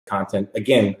content.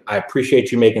 Again, I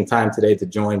appreciate you making time today to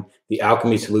join the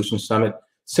Alchemy Solutions Summit,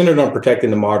 centered on protecting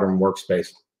the modern workspace.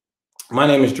 My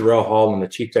name is Jarrell Hall. I'm the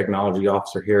Chief Technology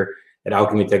Officer here at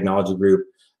Alchemy Technology Group.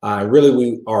 Really,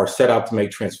 we are set out to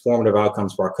make transformative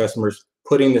outcomes for our customers,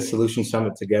 putting the Solution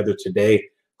Summit together today,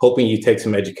 hoping you take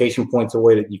some education points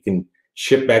away that you can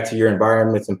ship back to your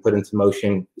environments and put into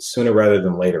motion sooner rather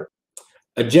than later.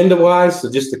 Agenda-wise, so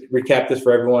just to recap this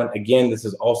for everyone, again, this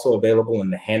is also available in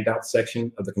the handout section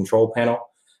of the control panel.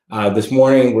 This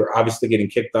morning, we're obviously getting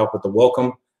kicked off with the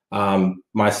welcome.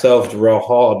 Myself, Jarrell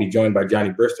Hall, I'll be joined by Johnny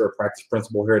Brister, a practice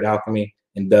principal here at Alchemy,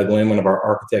 and Doug Lynn, one of our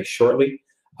architects, shortly.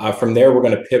 From there, we're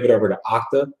going to pivot over to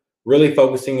Okta, really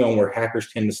focusing on where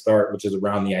hackers tend to start, which is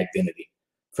around the identity.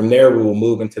 From there, we will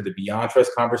move into the Beyond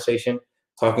Trust conversation,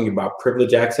 talking about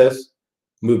privilege access,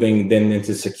 moving then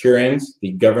into secure ends,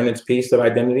 the governance piece of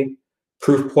identity,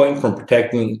 proof point from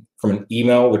protecting from an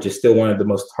email, which is still one of the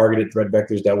most targeted threat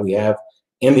vectors that we have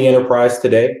in the enterprise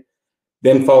today.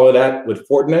 Then follow that with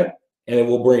Fortinet, and then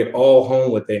we'll bring it all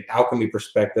home with an Alchemy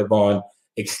perspective on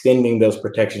extending those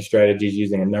protection strategies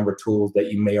using a number of tools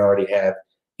that you may already have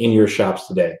in your shops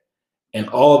today. And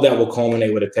all of that will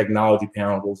culminate with a technology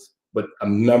panel with a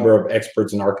number of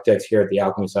experts and architects here at the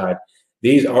Alchemy side.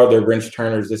 These are the wrench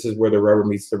turners. This is where the rubber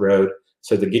meets the road.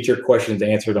 So to get your questions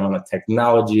answered on a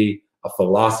technology, a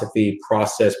philosophy,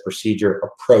 process, procedure,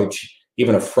 approach,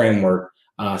 even a framework,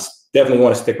 definitely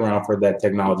want to stick around for that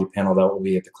technology panel that will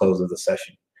be at the close of the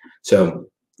session. So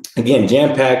again,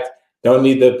 jam-packed, don't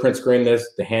need to print screen this.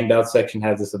 The handout section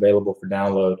has this available for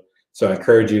download. So I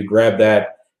encourage you, grab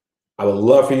that. I would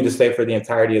love for you to stay for the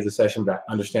entirety of the session, but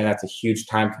I understand that's a huge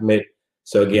time commit.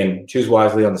 So again, choose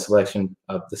wisely on the selection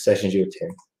of the sessions you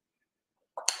attend.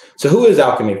 So who is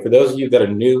Alchemy? For those of you that are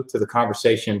new to the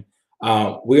conversation,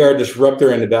 we are a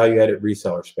disruptor in the value-added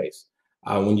reseller space.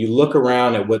 When you look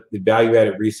around at what the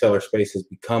value-added reseller space has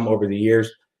become over the years,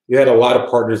 you had a lot of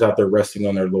partners out there resting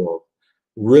on their laurel.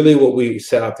 Really what we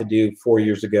set out to do 4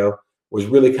 years ago was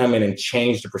really come in and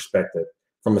change the perspective.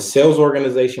 From a sales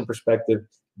organization perspective,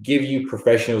 give you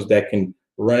professionals that can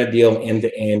run a deal end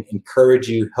to end, encourage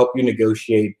you, help you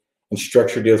negotiate and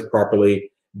structure deals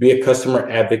properly, be a customer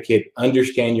advocate,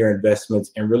 understand your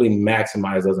investments, and really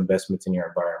maximize those investments in your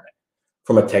environment.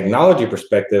 From a technology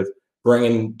perspective,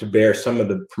 bringing to bear some of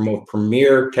the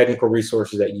premier technical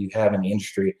resources that you have in the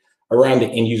industry around the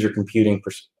end user computing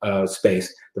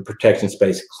space, the protection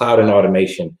space, cloud and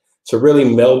automation. So really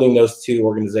melding those two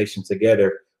organizations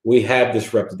together, we have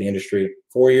disrupted the industry.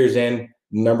 4 years in,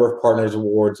 number of partners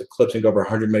awards, eclipsing over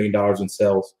 $100 million in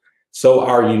sales. So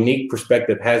our unique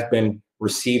perspective has been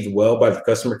received well by the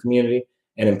customer community,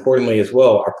 and importantly as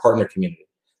well, our partner community.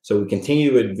 So we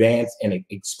continue to advance and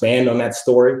expand on that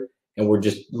story, and we're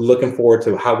just looking forward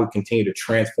to how we continue to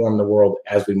transform the world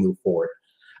as we move forward.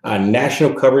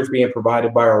 National coverage being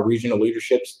provided by our regional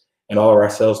leaderships and all of our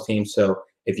sales teams. So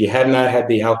if you have not had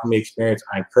the Alchemy experience,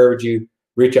 I encourage you,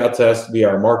 reach out to us via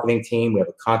our marketing team. We have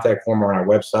a contact form on our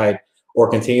website, or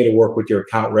continue to work with your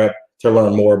account rep to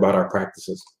learn more about our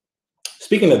practices.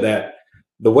 Speaking of that,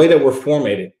 the way that we're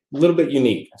formatted, a little bit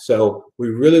unique. So we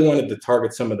really wanted to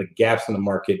target some of the gaps in the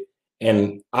market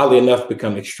and oddly enough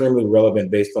become extremely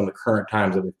relevant based on the current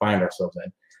times that we find ourselves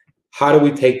in. How do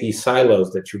we take these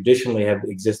silos that traditionally have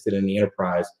existed in the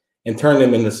enterprise and turn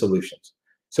them into solutions?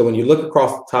 So when you look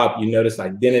across the top, you notice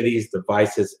identities,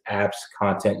 devices, apps,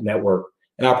 content, network,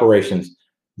 and operations.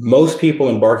 Most people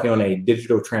embarking on a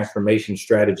digital transformation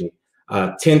strategy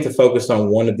tend to focus on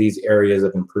one of these areas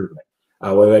of improvement,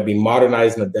 whether that be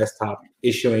modernizing the desktop,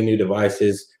 issuing new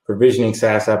devices, provisioning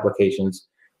SaaS applications.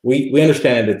 We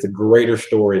understand that it's a greater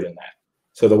story than that.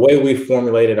 So the way we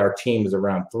formulated our team is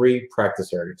around 3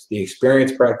 practice areas: the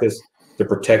experience practice, the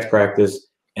protect practice,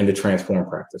 and the transform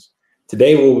practice.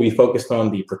 Today, we'll be focused on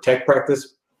the protect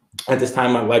practice. At this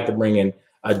time, I'd like to bring in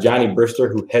Johnny Brister,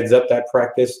 who heads up that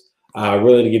practice,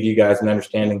 really to give you guys an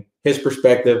understanding, his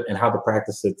perspective, and how the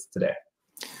practice sits today.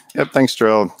 Yep, thanks,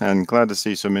 Jarrell, and glad to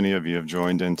see so many of you have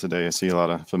joined in today. I see a lot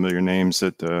of familiar names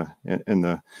in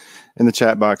the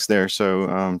chat box there.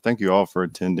 So thank you all for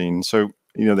attending. So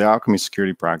the Alchemy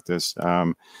security practice.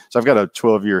 So I've got a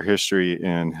 12-year history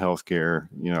in healthcare.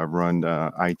 I've run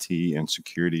IT and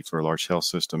security for a large health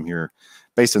system here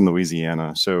based in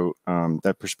Louisiana. So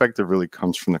that perspective really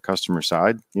comes from the customer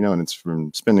side, and it's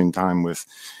from spending time with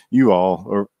you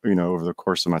all, over the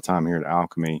course of my time here at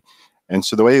Alchemy. And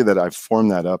so the way that I've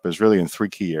formed that up is really in 3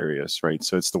 key areas, right?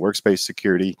 So it's the workspace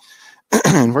security,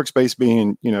 and workspace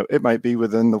being, it might be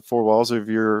within the 4 walls of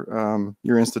your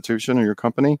institution or your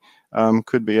company,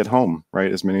 could be at home, right?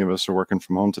 As many of us are working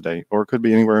from home today, or it could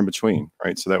be anywhere in between,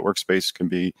 right? So that workspace can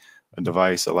be a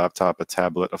device, a laptop, a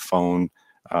tablet, a phone,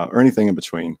 or anything in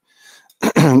between.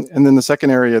 And then the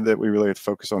second area that we really have to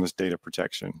focus on is data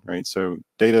protection, right? So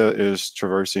data is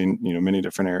traversing, many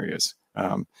different areas.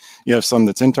 You have some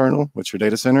that's internal, which your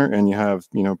data center, and you have,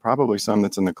 probably some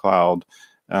that's in the cloud.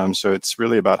 So it's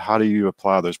really about how do you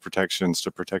apply those protections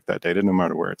to protect that data no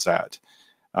matter where it's at.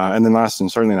 And then last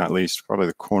and certainly not least, probably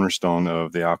the cornerstone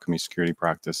of the Alchemy security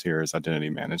practice here is identity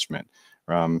management.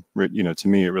 To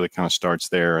me, it really kind of starts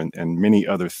there, and many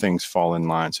other things fall in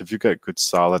line. So if you've got good,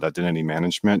 solid identity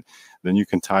management, then you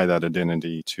can tie that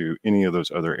identity to any of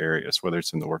those other areas, whether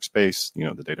it's in the workspace,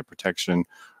 the data protection,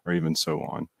 or even so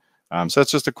on. So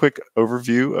that's just a quick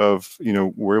overview of,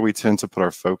 where we tend to put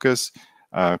our focus.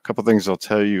 A couple of things I'll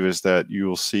tell you is that you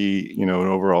will see, an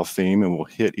overall theme, and we'll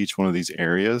hit each one of these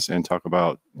areas and talk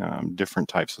about different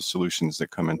types of solutions that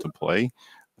come into play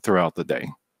throughout the day.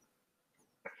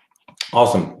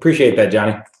 Awesome. Appreciate that,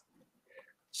 Johnny.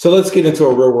 So let's get into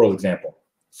a real world example.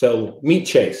 So meet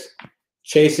Chase.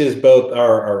 Chase is both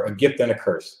a gift and a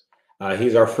curse.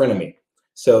 He's our frenemy.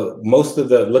 So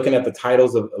looking at the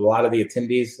titles of a lot of the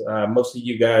attendees, most of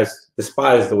you guys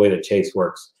despise the way that Chase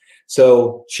works.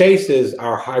 So Chase is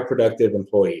our high productive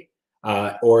employee,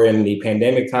 or in the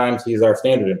pandemic times, he's our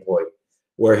standard employee,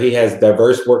 where he has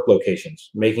diverse work locations,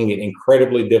 making it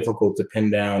incredibly difficult to pin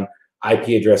down IP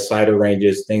address CIDR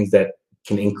ranges, things that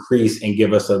can increase and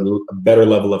give us a better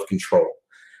level of control.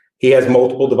 He has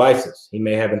multiple devices. He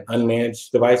may have an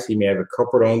unmanaged device. He may have a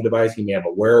corporate-owned device. He may have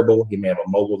a wearable. He may have a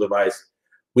mobile device.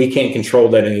 We can't control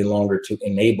that any longer to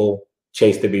enable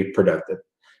Chase to be productive.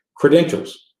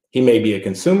 Credentials. He may be a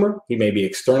consumer. He may be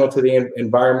external to the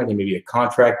environment. He may be a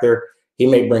contractor. He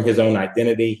may bring his own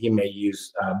identity. He may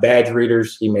use badge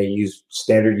readers. He may use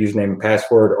standard username and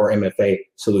password or MFA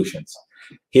solutions.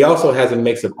 He also has a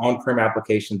mix of on-prem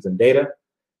applications and data.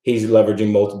 He's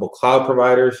leveraging multiple cloud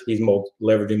providers. He's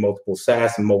leveraging multiple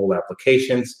SaaS and mobile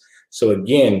applications. So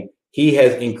again, he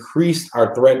has increased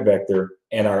our threat vector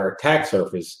and our attack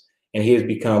surface, and he has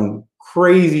become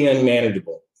crazy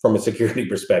unmanageable from a security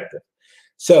perspective.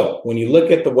 So when you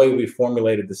look at the way we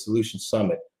formulated the Solution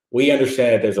Summit, we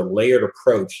understand that there's a layered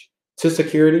approach to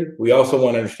security. We also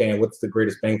want to understand what's the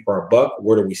greatest bang for our buck,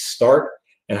 where do we start,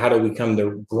 and how do we come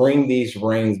to bring these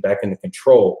reins back into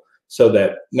control so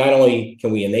that not only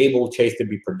can we enable Chase to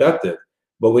be productive,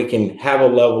 but we can have a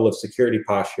level of security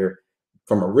posture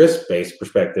from a risk-based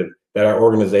perspective that our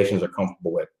organizations are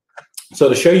comfortable with. So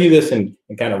to show you this in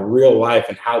kind of real life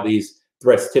and how these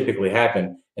threats typically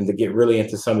happen, and to get really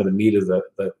into some of the meat of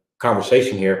the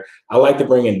conversation here, I'd like to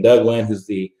bring in Doug Lynn, who's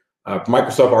the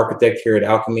Microsoft architect here at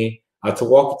Alchemy, to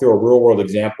walk you through a real-world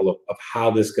example of how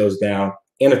this goes down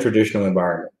in a traditional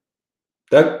environment.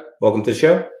 Doug, welcome to the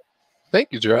show.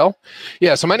 Thank you, Jarrell.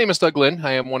 Yeah, so my name is Doug Lynn.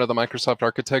 I am one of the Microsoft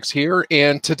architects here.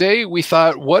 And today we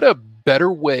thought, what a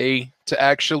better way to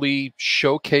actually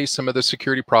showcase some of the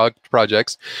security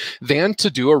projects than to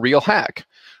do a real hack.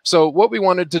 So what we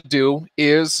wanted to do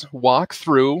is walk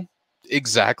through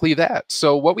exactly that.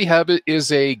 So what we have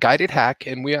is a guided hack,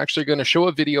 and we're actually going to show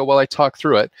a video while I talk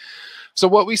through it. So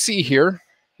what we see here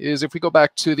is, if we go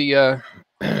back to the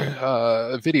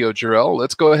video, Jarrell,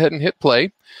 let's go ahead and hit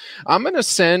play. I'm going to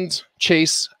send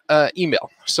Chase email.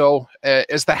 So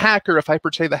as the hacker, if I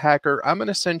portray the hacker, I'm going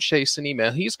to send Chase an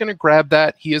email. He's going to grab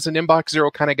that. He is an inbox zero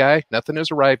kind of guy. Nothing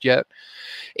has arrived yet.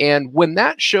 And when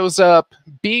that shows up,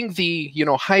 being the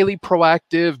highly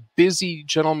proactive, busy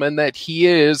gentleman that he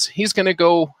is, he's going to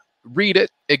go read it,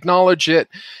 acknowledge it,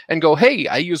 and go, hey,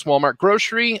 I use Walmart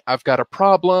grocery. I've got a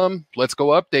problem. Let's go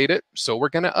update it. So we're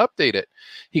going to update it.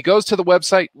 He goes to the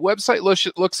website. Website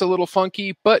looks a little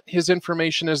funky, but his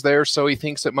information is there, so he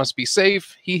thinks it must be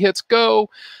safe. He hits go.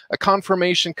 A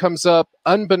confirmation comes up.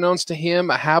 Unbeknownst to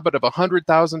him, a habit of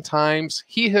 100,000 times.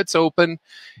 He hits open.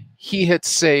 He hits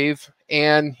save,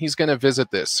 and he's going to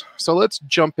visit this. So let's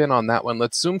jump in on that one.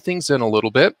 Let's zoom things in a little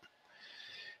bit.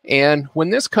 And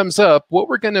when this comes up, what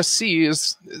we're going to see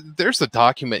is there's the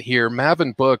document here,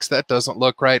 Maven Books. That doesn't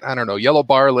look right. I don't know, yellow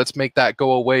bar. Let's make that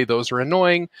go away. Those are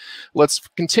annoying. Let's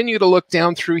continue to look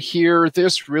down through here.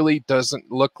 This really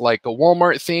doesn't look like a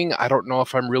Walmart thing. I don't know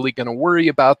if I'm really going to worry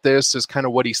about this, is kind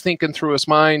of what he's thinking through his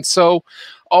mind. So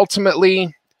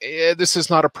ultimately, this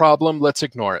is not a problem. Let's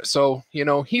ignore it. So,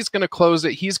 he's going to close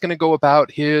it. He's going to go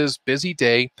about his busy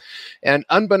day. And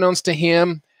unbeknownst to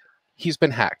him, he's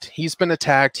been hacked. He's been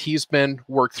attacked. He's been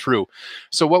worked through.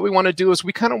 So what we want to do is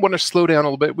we kind of want to slow down a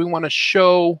little bit. We want to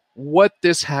show what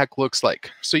this hack looks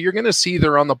like. So you're going to see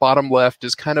there on the bottom left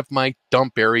is kind of my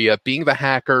dump area. Being the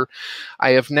hacker,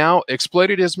 I have now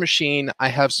exploited his machine. I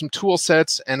have some tool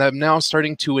sets, and I'm now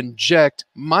starting to inject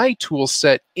my tool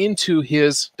set into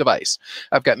his device.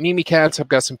 I've got Mimikatz, I've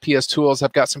got some PS tools,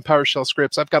 I've got some PowerShell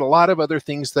scripts, I've got a lot of other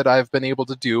things that I've been able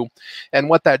to do. And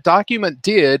what that document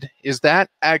did is that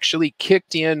actually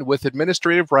kicked in with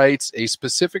administrative rights a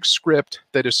specific script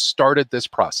that has started this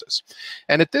process.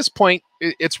 And at this point,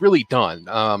 it's really done.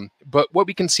 But what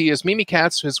we can see is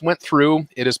Mimikatz has went through,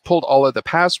 it has pulled all of the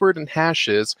password and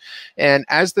hashes. And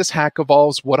as this hack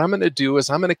evolves, what I'm going to do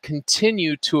is I'm going to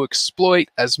continue to exploit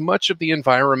as much of the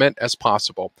environment as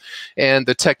possible. And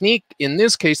the technique in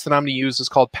this case that I'm going to use is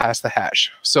called pass the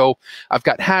hash. So I've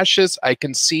got hashes. I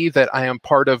can see that I am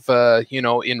part of,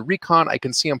 in Recon, I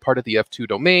can see I'm part of the F2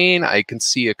 domain. I can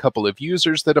see a couple of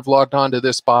users that have logged onto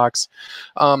this box.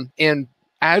 And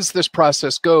as this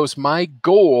process goes, my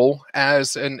goal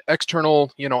as an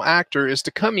external, actor is to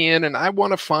come in and I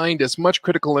want to find as much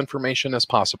critical information as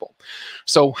possible.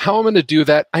 So how I'm going to do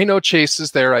that, I know Chase is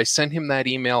there. I sent him that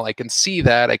email. I can see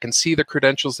that. I can see the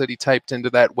credentials that he typed into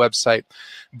that website,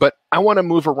 but I want to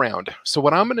move around. So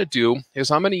what I'm going to do is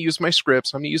I'm going to use my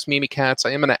scripts. I'm going to use Mimikatz.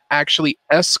 I am going to actually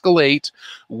escalate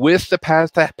with the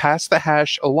pass the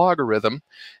hash logarithm,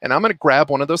 and I'm going to grab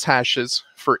one of those hashes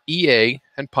for EA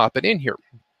and pop it in here.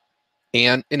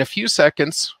 And in a few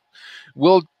seconds,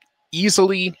 we'll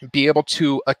easily be able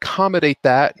to accommodate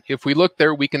that. If we look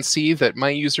there, we can see that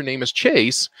my username is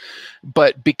Chase,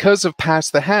 but because of pass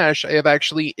the hash, I have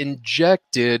actually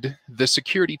injected the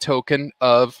security token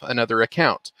of another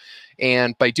account.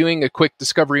 And by doing a quick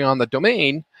discovery on the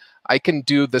domain, I can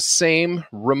do the same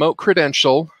remote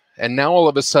credential. And now all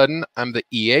of a sudden, I'm the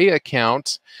EA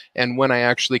account. And when I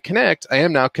actually connect, I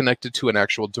am now connected to an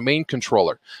actual domain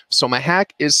controller. So my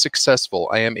hack is successful.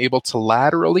 I am able to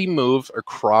laterally move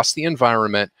across the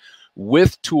environment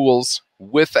with tools,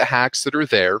 with the hacks that are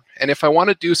there. And if I want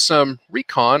to do some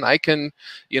recon, I can,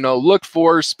 look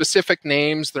for specific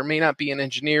names. There may not be an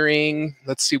engineering.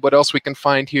 Let's see what else we can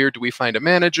find here. Do we find a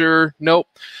manager? Nope.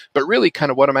 But really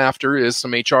kind of what I'm after is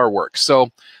some HR work. So,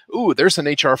 ooh, there's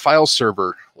an HR file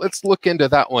server. Let's look into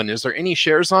that one. Is there any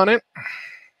shares on it?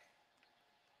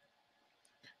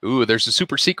 Ooh, there's a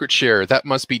super secret share. That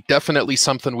must be definitely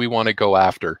something we want to go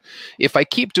after. If I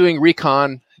keep doing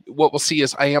recon, what we'll see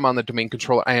is I am on the domain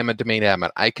controller. I am a domain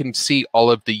admin. I can see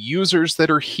all of the users that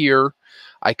are here.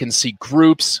 I can see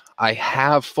groups. I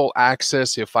have full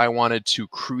access if I wanted to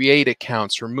create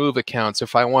accounts, remove accounts,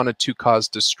 if I wanted to cause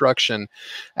destruction.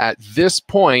 At this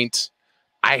point,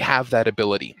 I have that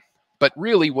ability. But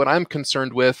really what I'm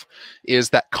concerned with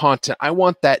is that content. I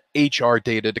want that HR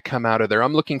data to come out of there.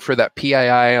 I'm looking for that PII.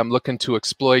 I'm looking to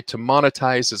exploit, to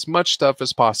monetize as much stuff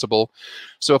as possible.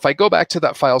 So if I go back to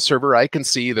that file server, I can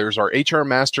see there's our HR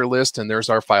master list and there's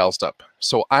our file stuff.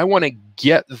 So I want to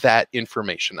get that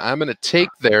information. I'm going to take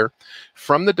there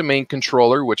from the domain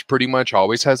controller, which pretty much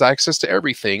always has access to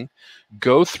everything,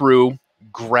 go through,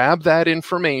 grab that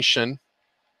information,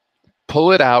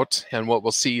 pull it out, and what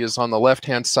we'll see is on the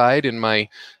left-hand side in my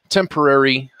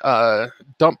temporary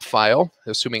dump file,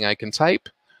 assuming I can type,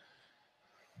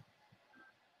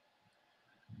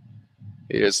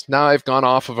 is now I've gone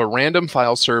off of a random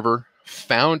file server,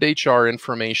 found HR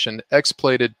information,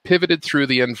 exploited, pivoted through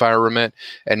the environment,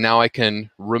 and now I can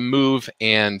remove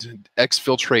and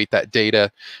exfiltrate that data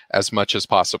as much as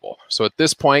possible. So at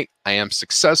this point, I am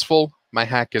successful, my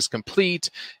hack is complete,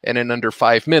 and in under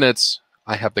 5 minutes,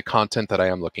 I have the content that I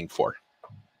am looking for.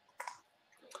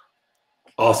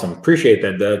 Awesome. Appreciate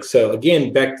that, Doug. So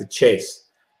again, back to Chase,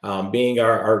 being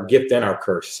our gift and our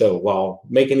curse. So while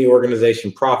making the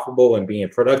organization profitable and being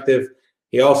productive,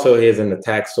 he also is an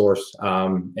attack source.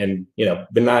 And,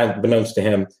 beknownst to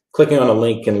him, clicking on a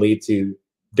link can lead to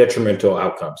detrimental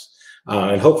outcomes.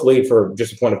 And hopefully, for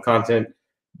just a point of content,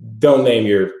 don't name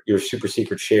your super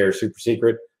secret share super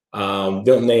secret.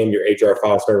 Don't name your HR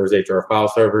file servers HR file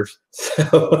servers.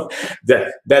 So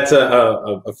that's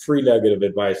a free nugget of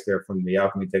advice there from the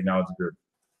Alchemy Technology Group.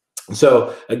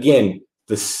 So again,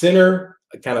 the center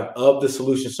kind of the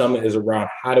Solution Summit is around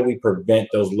how do we prevent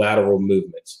those lateral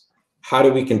movements? How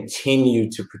do we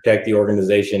continue to protect the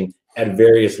organization at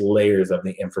various layers of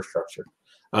the infrastructure?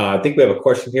 I think we have a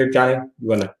question here, Johnny. You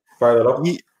want to fire that off?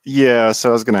 Yeah, so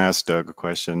I was going to ask Doug a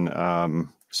question.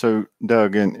 So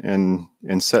Doug, in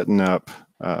setting up,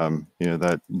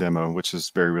 that demo, which is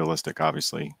very realistic,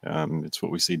 obviously, it's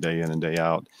what we see day in and day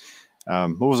out.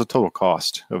 What was the total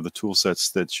cost of the tool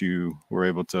sets that you were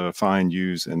able to find,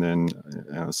 use, and then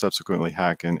subsequently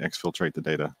hack and exfiltrate the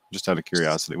data? Just out of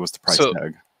curiosity, what's the price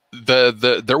tag?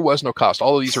 There was no cost.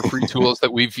 All of these are free tools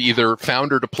that we've either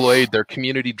found or deployed. They're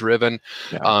community driven.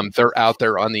 Yeah. They're out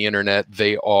there on the internet.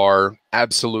 They are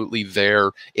absolutely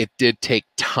there. It did take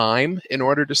time in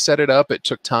order to set it up. It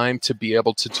took time to be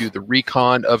able to do the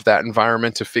recon of that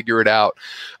environment to figure it out.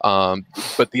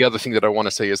 But the other thing that I want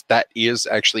to say is that is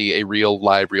actually a real,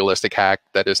 live, realistic hack.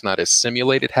 That is not a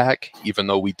simulated hack, even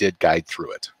though we did guide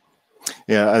through it.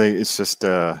 Yeah, I think it's just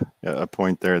a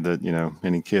point there that, you know,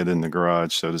 any kid in the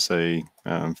garage, so to say,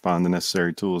 find the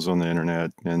necessary tools on the internet,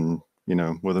 and, you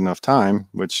know, with enough time,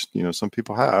 which, you know, some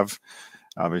people have,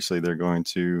 obviously they're going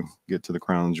to get to the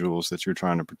crown jewels that you're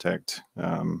trying to protect.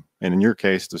 And in your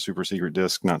case, the super secret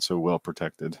disk, not so well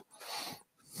protected.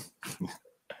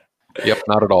 Yep,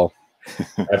 not at all.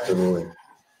 Absolutely.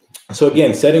 So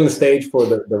again, setting the stage for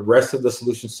the rest of the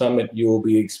Solution Summit, you will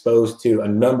be exposed to a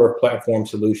number of platform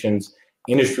solutions,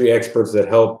 industry experts that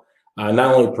help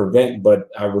not only prevent, but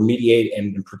remediate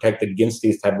and protect against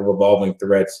these type of evolving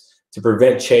threats to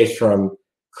prevent Chase from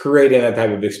creating that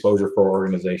type of exposure for our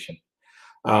organization.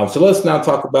 So let's now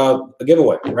talk about a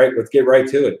giveaway, right? Let's get right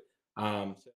to it.